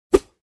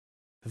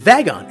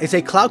Vagon is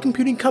a cloud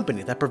computing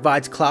company that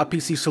provides cloud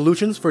PC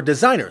solutions for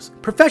designers,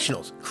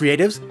 professionals,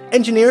 creatives,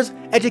 engineers,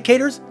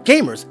 educators,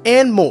 gamers,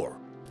 and more.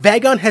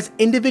 Vagon has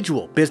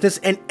individual, business,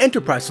 and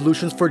enterprise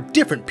solutions for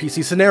different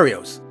PC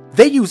scenarios.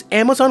 They use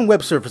Amazon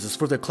Web Services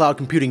for their cloud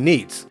computing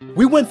needs.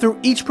 We went through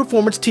each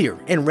performance tier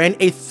and ran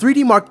a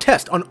 3D Mark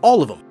test on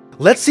all of them.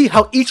 Let's see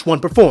how each one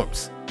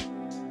performs.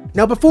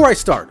 Now before I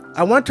start,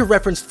 I wanted to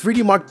reference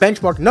 3D Mark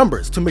benchmark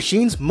numbers to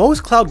machines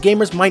most cloud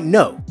gamers might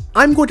know.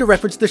 I'm going to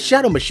reference the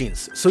Shadow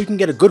machines so you can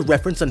get a good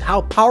reference on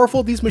how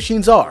powerful these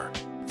machines are.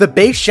 The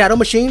base Shadow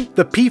machine,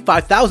 the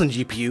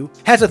P5000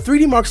 GPU, has a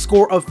 3D Mark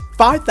score of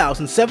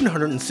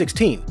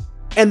 5,716.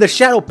 And the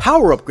Shadow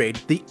Power Upgrade,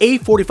 the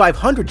A4500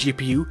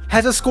 GPU,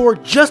 has a score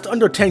just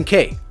under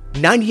 10K,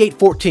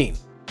 9814.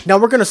 Now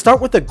we're going to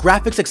start with the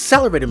graphics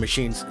accelerated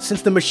machines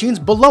since the machines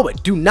below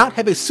it do not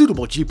have a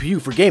suitable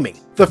GPU for gaming.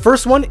 The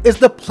first one is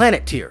the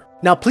Planet tier.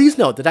 Now please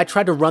note that I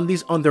tried to run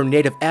these on their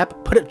native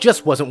app, but it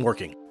just wasn't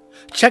working.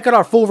 Check out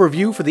our full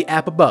review for the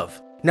app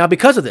above. Now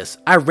because of this,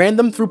 I ran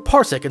them through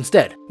Parsec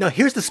instead. Now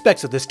here's the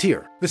specs of this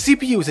tier. The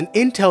CPU is an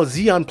Intel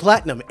Xeon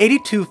Platinum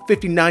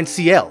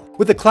 8259CL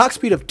with a clock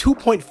speed of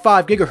 2.5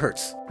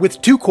 GHz with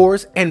 2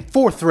 cores and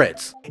 4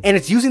 threads. And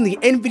it's using the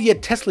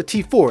NVIDIA Tesla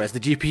T4 as the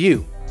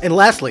GPU. And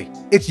lastly,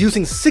 it's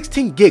using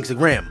 16 gigs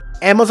of RAM.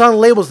 Amazon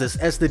labels this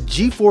as the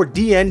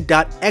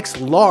G4DN.X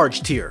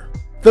large tier.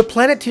 The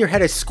Planet tier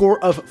had a score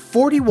of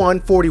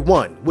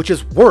 4141, which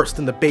is worse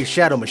than the base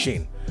Shadow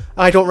machine.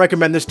 I don't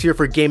recommend this tier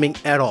for gaming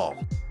at all.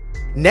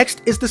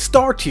 Next is the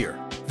Star tier.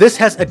 This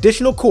has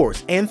additional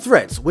cores and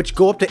threads, which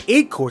go up to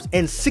 8 cores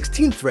and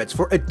 16 threads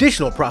for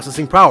additional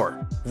processing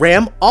power.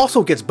 RAM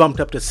also gets bumped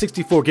up to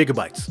 64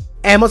 GB.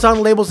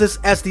 Amazon labels this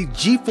as the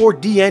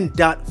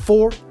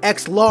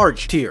G4DN.4X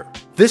large tier.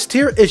 This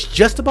tier is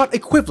just about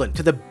equivalent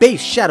to the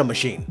base Shadow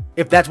machine.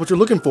 If that's what you're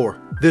looking for,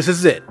 this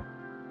is it.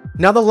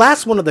 Now the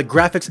last one of the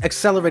graphics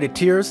accelerated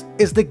tiers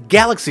is the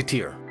Galaxy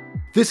tier.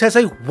 This has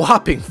a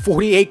whopping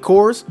 48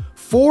 cores,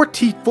 4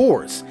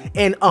 T4s,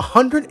 and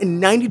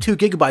 192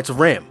 GB of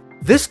RAM.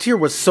 This tier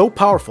was so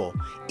powerful,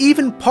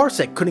 even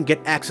Parsec couldn't get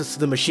access to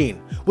the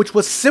machine, which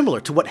was similar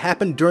to what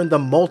happened during the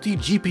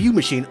multi-GPU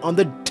machine on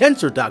the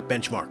TensorDock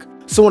benchmark.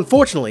 So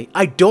unfortunately,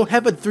 I don't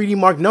have a 3D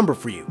Mark number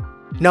for you.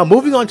 Now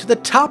moving on to the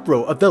top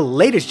row of the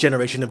latest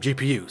generation of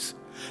GPUs.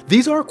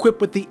 These are equipped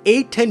with the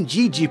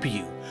A10G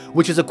GPU,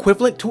 which is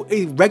equivalent to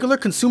a regular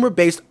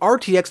consumer-based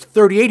RTX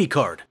 3080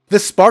 card. The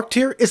Spark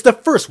tier is the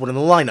first one in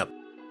the lineup.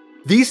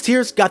 These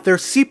tiers got their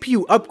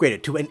CPU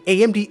upgraded to an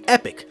AMD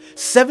EPYC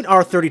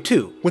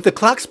 7R32 with a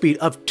clock speed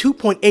of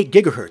 2.8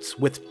 GHz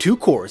with 2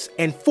 cores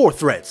and 4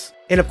 threads.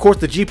 And of course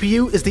the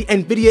GPU is the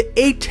NVIDIA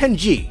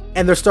A10G,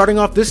 and they're starting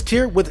off this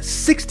tier with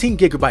 16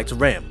 GB of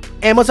RAM.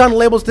 Amazon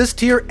labels this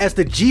tier as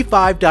the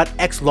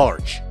G5.X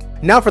large.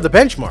 Now for the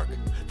benchmark.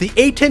 The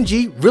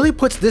A10G really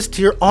puts this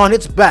tier on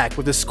its back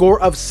with a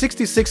score of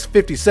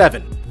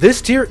 6657.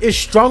 This tier is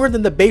stronger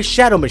than the base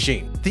Shadow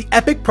machine. The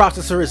EPYC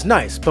processor is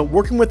nice, but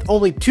working with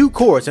only 2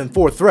 cores and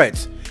 4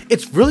 threads,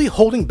 it's really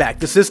holding back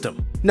the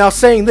system. Now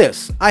saying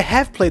this, I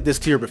have played this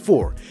tier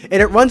before, and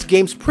it runs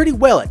games pretty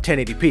well at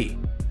 1080p.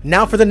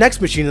 Now for the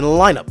next machine in the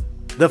lineup,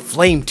 the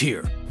Flame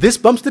tier. This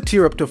bumps the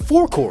tier up to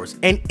 4 cores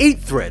and 8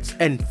 threads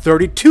and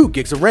 32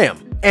 gigs of RAM.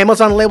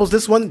 Amazon labels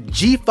this one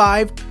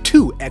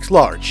G5-2X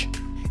large.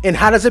 And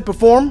how does it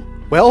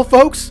perform? Well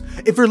folks,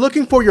 if you're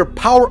looking for your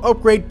power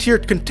upgrade tier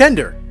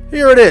contender,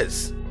 here it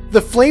is. The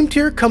Flame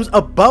tier comes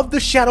above the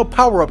Shadow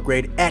power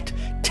upgrade at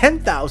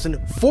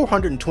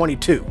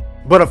 10,422.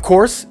 But of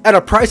course, at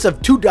a price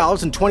of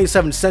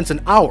 $2.27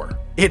 an hour,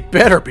 it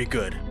better be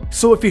good.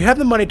 So if you have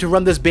the money to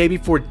run this baby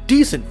for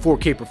decent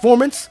 4K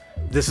performance,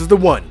 this is the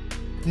one.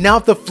 Now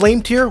if the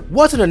Flame tier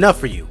wasn't enough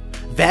for you,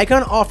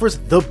 Vagon offers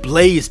the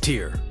Blaze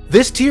tier.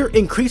 This tier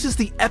increases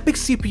the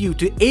EPYC CPU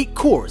to 8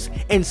 cores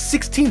and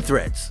 16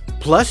 threads.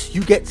 Plus,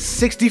 you get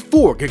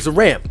 64 gigs of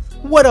RAM.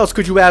 What else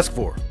could you ask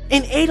for?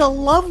 An Ada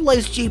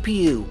Lovelace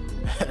GPU.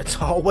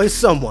 It's always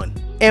someone.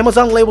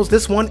 Amazon labels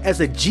this one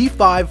as a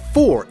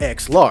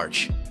G5-4X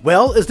large.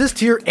 Well, is this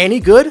tier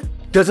any good?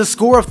 Does a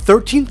score of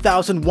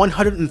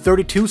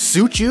 13,132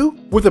 suit you?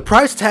 With a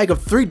price tag of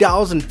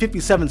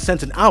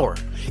 $3.57 an hour,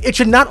 it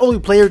should not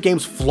only play your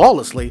games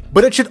flawlessly,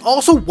 but it should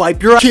also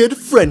wipe your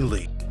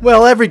kid-friendly.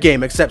 Well, every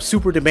game except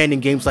super demanding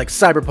games like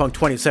Cyberpunk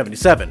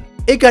 2077.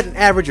 It got an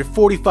average of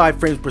 45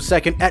 frames per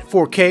second at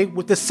 4K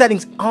with the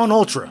settings on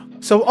Ultra.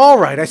 So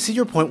alright, I see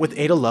your point with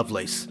Ada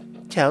Lovelace.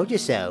 Told you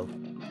so.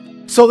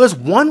 So there's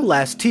one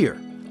last tier,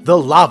 the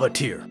Lava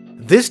tier.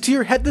 This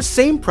tier had the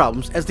same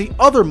problems as the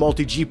other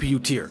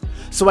multi-GPU tier,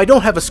 so I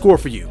don't have a score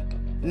for you.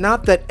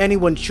 Not that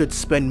anyone should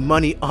spend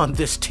money on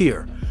this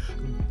tier.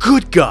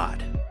 Good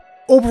God!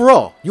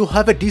 Overall, you'll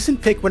have a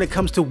decent pick when it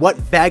comes to what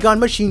Vagon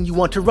machine you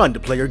want to run to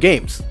play your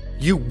games.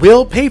 You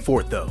will pay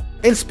for it though.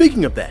 And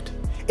speaking of that,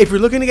 if you're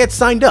looking to get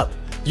signed up,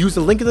 use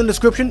the link in the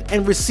description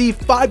and receive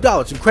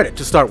 $5 in credit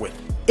to start with.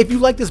 If you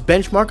like this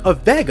benchmark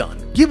of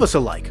Vagon, give us a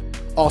like.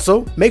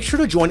 Also, make sure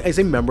to join as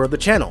a member of the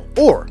channel,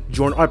 or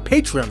join our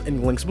Patreon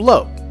in the links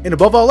below. And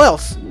above all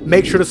else,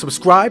 make sure to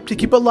subscribe to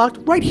keep it locked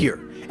right here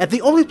at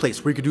the only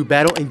place where you can do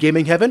battle in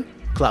gaming heaven,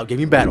 Cloud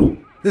Gaming Battle.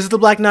 This is the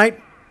Black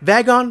Knight.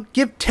 Vagon,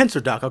 give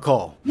TensorDoc a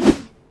call.